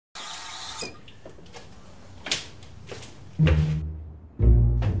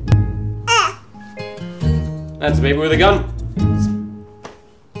That's a baby with a gun.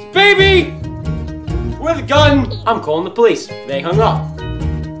 Baby with a gun. I'm calling the police. They hung up.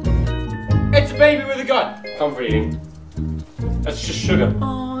 It's a baby with a gun. Comfort eating. That's just sugar.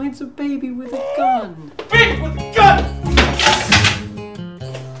 Oh, it's a baby with a gun. Baby with a gun!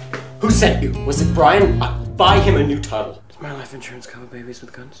 Who sent you? Was it Brian? Buy him a new title. Does my life insurance cover babies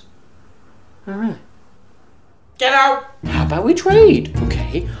with guns? Oh, really? Get out! How about we trade?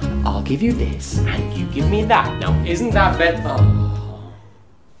 Okay, I'll give you this, and you give me that. Now, isn't that better? Oh,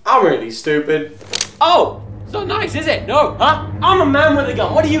 I'm really stupid. Oh, it's not nice, is it? No, huh? I'm a man with a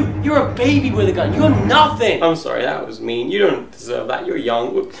gun. What are you? You're a baby with a gun. You're nothing. I'm sorry, that was mean. You don't deserve that. You're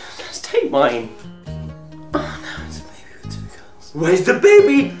young. Just take mine. Oh, no, it's a baby with 2 guns. Where's the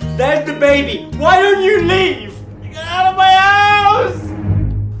baby? There's the baby. Why don't you leave? Get out of my house!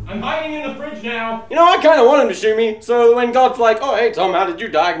 I'm hiding in the fridge now. You know, I kind of want him to shoot me, so when God's like, oh, hey, Tom, how did you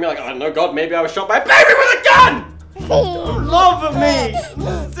die? I can be like, I don't know, God, maybe I was shot by a baby with a gun! Don't laugh at me.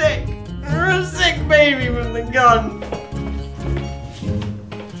 I'm sick. You're a sick baby with a gun.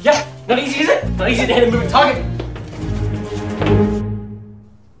 Yeah, not easy, is it? Not easy to hit a moving target.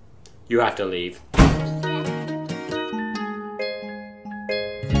 You have to leave.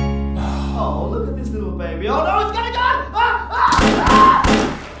 Oh, look at this little baby. Oh no, it's got a gun!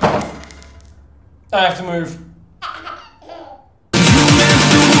 I have to move.